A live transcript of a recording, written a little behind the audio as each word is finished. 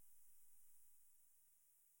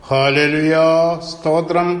Hallelujah,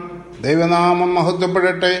 സ്തോത്രം. ദൈവനാമം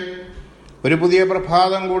മഹത്വപ്പെടട്ടെ. ഒരു പുതിയ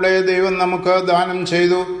പ്രഭാതം കൂടെ ദൈവം നമുക്ക് ദാനം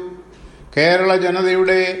ചെയ്തു. കേരള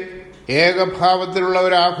ജനതയുടെ ഏകഭാവത്തിലുള്ള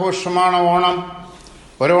ഒരു ആഘോഷമാണ് ഓണം.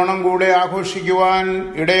 ഒരോണം കൂടെ ആഘോഷിക്കുവാൻ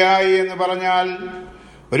ഇടയായി എന്ന് പറഞ്ഞാൽ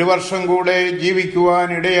ഒരു വർഷം കൂടെ ജീവിക്കുവാൻ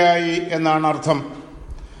ഇടയായി എന്നാണ് അർത്ഥം.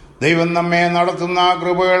 ദൈവം നമ്മെ നടത്തുന്ന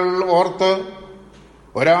കൃപകൾ ഓർത്ത്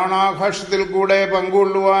ഒരാണാഘോഷത്തിൽ കൂടെ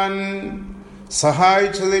പങ്കുകൊള്ളുവാൻ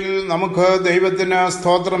സഹായിച്ചതിൽ നമുക്ക് ദൈവത്തിന്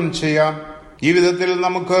സ്തോത്രം ചെയ്യാം. ജീവിതത്തിൽ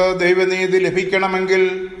നമുക്ക് ദൈവനീതി ലഭിക്കണമെങ്കിൽ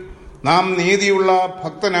നാം നീതിയുള്ള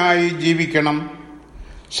ഭക്തനായി ജീവിക്കണം.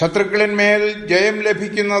 ശത്രുക്കളിന്മേൽ ജയം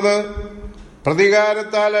ലഭിക്കുന്നത്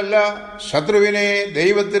പ്രതികാരത്താലല്ല, ശത്രുവിനെ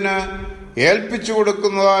ദൈവത്തിന് ഏൽപ്പിച്ചു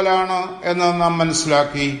കൊടുക്കുന്നതാലാണ് എന്ന് നാം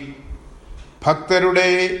മനസ്സിലാക്കി. ഭക്തരുടെ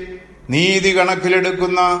നീതി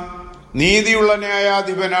കണക്കിലെടുക്കുന്ന നീതിയുള്ള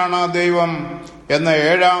ന്യായാധിപനാണ് ദൈവം എന്ന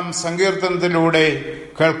 7-ാം സങ്കീർത്തനത്തിലൂടെ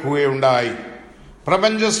കേൾക്കുകയുണ്ടായി.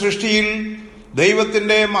 പ്രപഞ്ച സൃഷ്ടിയിൽ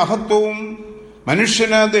ദൈവത്തിന്റെ മഹത്വവും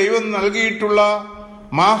മനുഷ്യന് ദൈവം നൽകിയിട്ടുള്ള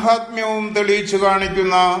മാഹാത്മ്യവും തെളിയിച്ചു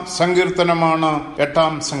കാണിക്കുന്ന സങ്കീർത്തനമാണ്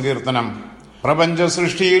 8-ാം സങ്കീർത്തനം. പ്രപഞ്ച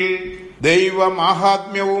സൃഷ്ടിയിൽ ദൈവ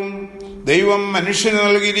മാഹാത്മ്യവും ദൈവം മനുഷ്യന്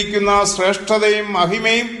നൽകിയിരിക്കുന്ന ശ്രേഷ്ഠതയും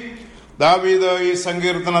മഹിമയും ദാവീദ് ഈ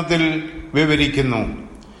സങ്കീർത്തനത്തിൽ വിവരിക്കുന്നു.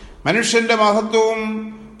 മനുഷ്യന്റെ മഹത്വവും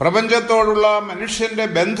പ്രപഞ്ചത്തോടുള്ള മനുഷ്യന്റെ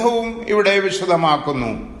ബന്ധവും ഇവിടെ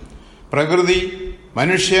വിശദമാക്കുന്നു. പ്രകൃതി,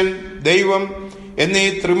 മനുഷ്യൻ, ദൈവം എന്നീ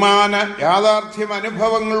ത്രിമാന യാഥാർത്ഥ്യം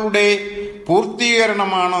അനുഭവങ്ങളുടെ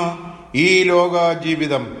പൂർത്തീകരണമാണ് ഈ ലോക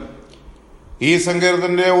ജീവിതം. ഈ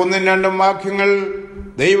സങ്കീർത്തനത്തിന്റെ 1-2 വാക്യങ്ങൾ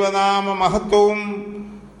ദൈവനാമ മഹത്വവും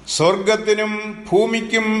സ്വർഗത്തിനും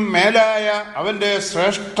ഭൂമിക്കും മേലായ അവന്റെ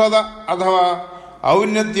ശ്രേഷ്ഠത അഥവാ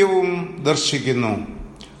ഔന്നത്യവും ദർശിക്കുന്നു.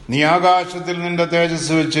 നീ ആകാശത്തിൽ നിന്റെ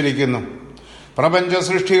തേജസ് വെച്ചിരിക്കുന്നു. പ്രപഞ്ച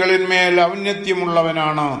സൃഷ്ടികളിന്മേൽ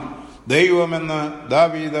ഔന്നത്യമുള്ളവനാണ് ദൈവമെന്ന്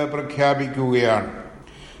ദാവീദ് പ്രഖ്യാപിക്കുകയാണ്.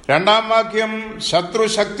 2-ാം വാക്യം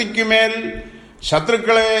ശത്രുശക്തിക്കുമേൽ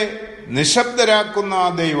ശത്രുക്കളെ നിശബ്ദരാക്കുന്ന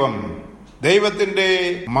ദൈവം. ദൈവത്തിന്റെ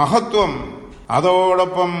മഹത്വം,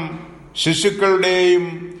 അതോടൊപ്പം ശിശുക്കളുടെയും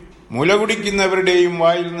മുലകുടിക്കുന്നവരുടെയും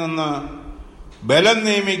വായിൽ നിന്ന് ബലം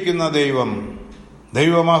നിയമിക്കുന്ന ദൈവം.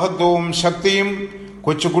 ദൈവമഹത്വവും ശക്തിയും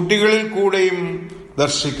കൊച്ചുകുട്ടികളിൽ കൂടെയും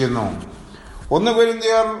ദർശിക്കുന്നു. 1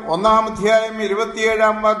 കൊരിന്ത്യർ 1-ാം അധ്യായം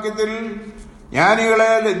 27-ാം വാക്യത്തിൽ ജ്ഞാനികളെ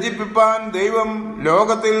ലജ്ജിപ്പിപ്പാൻ ദൈവം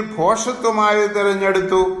ലോകത്തിൽ ഭോഷത്വമായി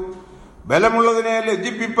തിരഞ്ഞെടുത്തു. ബലമുള്ളതിനെ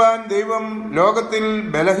ലജ്ജിപ്പിപ്പാൻ ദൈവം ലോകത്തിൽ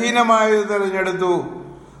ബലഹീനമായത് തിരഞ്ഞെടുത്തു.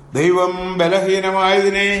 ദൈവം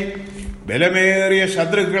ബലഹീനമായതിനെ ബലമേറിയ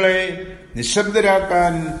ശത്രുക്കളെ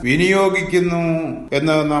നിശബ്ദരാക്കാൻ വിനിയോഗിക്കുന്നു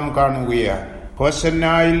എന്ന് നാം കാണുകയാണ്.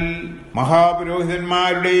 ഹോശന്നായിൽ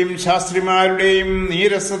മഹാപുരോഹിതന്മാരുടെയും ശാസ്ത്രിമാരുടെയും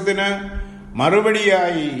നീരസത്തിന്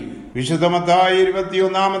മറുപടിയായി വിശുദ്ധ മത്തായി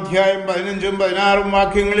 21-ാം അധ്യായം 15-16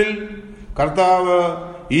 വാക്യങ്ങളിൽ കർത്താവ്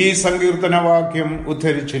ഈ സങ്കീർത്തന വാക്യം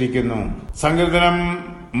ഉദ്ധരിച്ചിരിക്കുന്നു. സങ്കീർത്തനം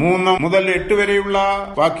 3 മുതൽ 8 വരെയുള്ള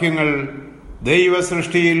വാക്യങ്ങൾ ദൈവ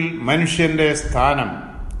സൃഷ്ടിയിൽ മനുഷ്യന്റെ സ്ഥാനം.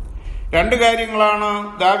 2 കാര്യങ്ങളാണ്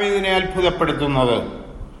ദാവീദിനെ അത്ഭുതപ്പെടുത്തുന്നത്.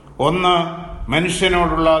 1,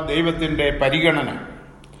 മനുഷ്യനോടുള്ള ദൈവത്തിന്റെ പരിഗണന.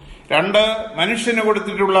 2, മനുഷ്യന്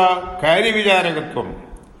കൊടുത്തിട്ടുള്ള കാര്യവിചാരകത്വം.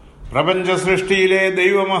 പ്രപഞ്ച സൃഷ്ടിയിലെ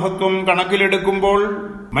ദൈവമഹത്വം കണക്കിലെടുക്കുമ്പോൾ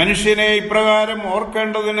മനുഷ്യനെ ഇപ്രകാരം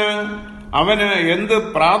ഓർക്കേണ്ടതിന് അവന് എന്ത്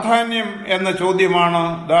പ്രാധാന്യം എന്ന ചോദ്യമാണ്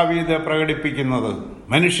ദാവീദ് പ്രകടിപ്പിക്കുന്നത്.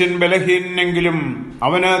 മനുഷ്യൻ ബലഹീനെങ്കിലും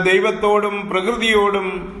അവന് ദൈവത്തോടും പ്രകൃതിയോടും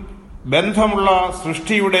ബന്ധമുള്ള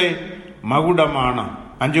സൃഷ്ടിയുടെ മകുടമാണ്.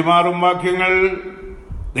 5-6 വാക്യങ്ങൾ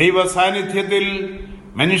ദൈവ സാന്നിധ്യത്തിൽ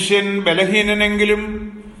മനുഷ്യൻ ബലഹീനനെങ്കിലും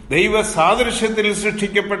ദൈവ സാദൃശ്യത്തിൽ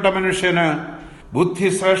സൃഷ്ടിക്കപ്പെട്ട മനുഷ്യന്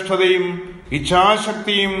ബുദ്ധിശ്രേഷ്ഠതയും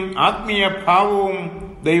ഇച്ഛാശക്തിയും ആത്മീയ ഭാവവും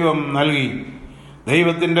ദൈവം നൽകി.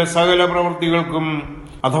 ദൈവത്തിന്റെ സകല പ്രവൃത്തികൾക്കും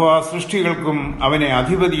അഥവാ സൃഷ്ടികൾക്കും അവനെ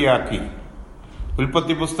അധിപതിയാക്കി.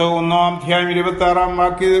 ഉൽപ്പത്തി പുസ്തകം 1-ാം അധ്യായം 26-ാം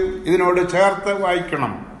വാക്യം ഇതിനോട് ചേർത്ത്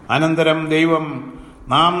വായിക്കണം. അനന്തരം ദൈവം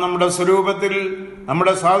നാം നമ്മുടെ സ്വരൂപത്തിൽ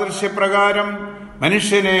നമ്മുടെ സാദൃശ്യപ്രകാരം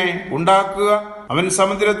മനുഷ്യനെ ഉണ്ടാക്കുക. അവൻ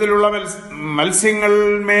സമുദ്രത്തിലുള്ള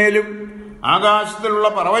മത്സ്യങ്ങളിന്മേലും ആകാശത്തിലുള്ള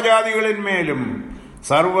പർവ്വജാതികളിന്മേലും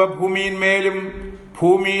സർവഭൂമിയിന്മേലും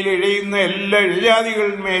ഭൂമിയിൽ ഇഴയുന്ന എല്ലാ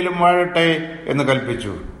ഇഴജാതികളിന്മേലും വാഴട്ടെ എന്ന്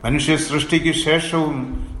കൽപ്പിച്ചു. മനുഷ്യ സൃഷ്ടിക്ക് ശേഷവും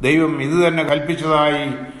ദൈവം ഇത് തന്നെ കൽപ്പിച്ചതായി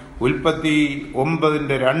ഉൽപ്പത്തി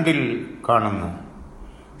 9:2 കാണുന്നു.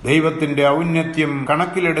 ദൈവത്തിന്റെ ഔന്നത്യം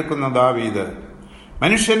കണക്കിലെടുക്കുന്ന ദാവീദ്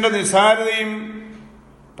മനുഷ്യന്റെ നിസ്സാരതയും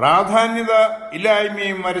പ്രാധാന്യത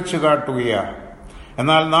ഇല്ലായ്മയും വരച്ചു കാട്ടുകയാണ്.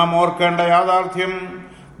 എന്നാൽ നാം ഓർക്കേണ്ട യാഥാർത്ഥ്യം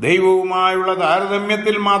ദൈവവുമായുള്ള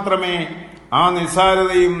താരതമ്യത്തിൽ മാത്രമേ ആ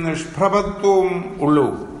നിസ്സാരതയും നിഷ്പ്രഭത്വവും ഉള്ളൂ.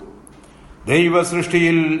 ദൈവ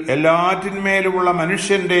സൃഷ്ടിയിൽ എല്ലാറ്റിന്മേലുമുള്ള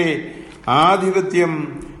മനുഷ്യന്റെ ആധിപത്യം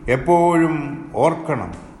എപ്പോഴും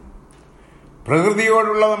ഓർക്കണം.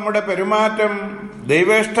 പ്രകൃതിയോടുള്ള നമ്മുടെ പെരുമാറ്റം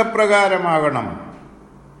ദൈവേഷ്ടപ്രകാരമാകണം.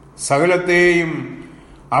 സകലത്തെയും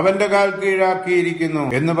അവന്റെ കാൽ കീഴാക്കിയിരിക്കുന്നു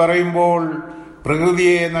എന്ന് പറയുമ്പോൾ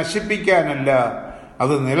പ്രകൃതിയെ നശിപ്പിക്കാനല്ല,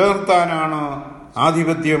 അത് നിലനിർത്താനാണ്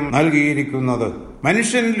ആധിപത്യം നൽകിയിരിക്കുന്നത്.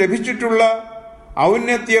 മനുഷ്യൻ ലഭിച്ചിട്ടുള്ള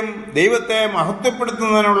ഔന്നത്യം ദൈവത്തെ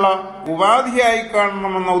മഹത്വപ്പെടുത്തുന്നതിനുള്ള ഉപാധിയായി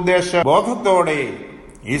കാണണമെന്ന ഉദ്ദേശ ബോധത്തോടെ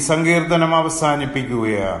ഈ സങ്കീർത്തനം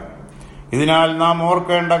അവസാനിപ്പിക്കുകയാണ്. ഇതിനാൽ നാം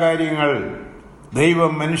ഓർക്കേണ്ട കാര്യങ്ങൾ: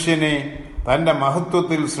 ദൈവം മനുഷ്യനെ തന്റെ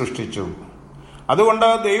മഹത്വത്തിൽ സൃഷ്ടിച്ചു. അതുകൊണ്ട്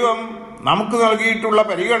ദൈവം നമുക്ക് നൽകിയിട്ടുള്ള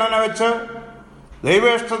പരിഗണന വെച്ച്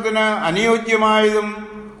ദൈവേഷ്ടത്തിന് അനുയോജ്യമായതും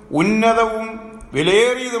ഉന്നതവും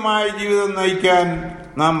വിലയേറിയതുമായ ജീവിതം നയിക്കാൻ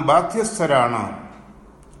നാം ബാധ്യസ്ഥരാണ്.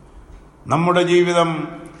 നമ്മുടെ ജീവിതം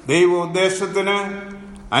ദൈവ ഉദ്ദേശത്തിന്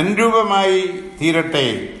അനുരൂപമായി തീരട്ടെ.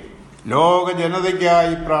 ലോക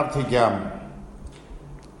ജനതയ്ക്കായി പ്രാർത്ഥിക്കാം.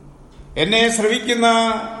 എന്നെ ശ്രവിക്കുന്ന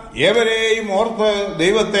ഏവരെയും ഓർത്ത്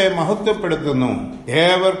ദൈവത്തെ മഹത്വപ്പെടുത്തുന്നു.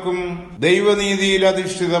 ഏവർക്കും ദൈവനീതിയിൽ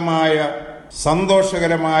അധിഷ്ഠിതമായ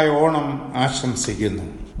സന്തോഷകരമായ ഓണം ആശംസിക്കുന്നു.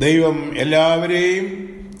 ദൈവം എല്ലാവരെയും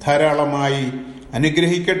ധാരാളമായി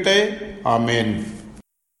അനുഗ്രഹിക്കട്ടെ. ആമേൻ.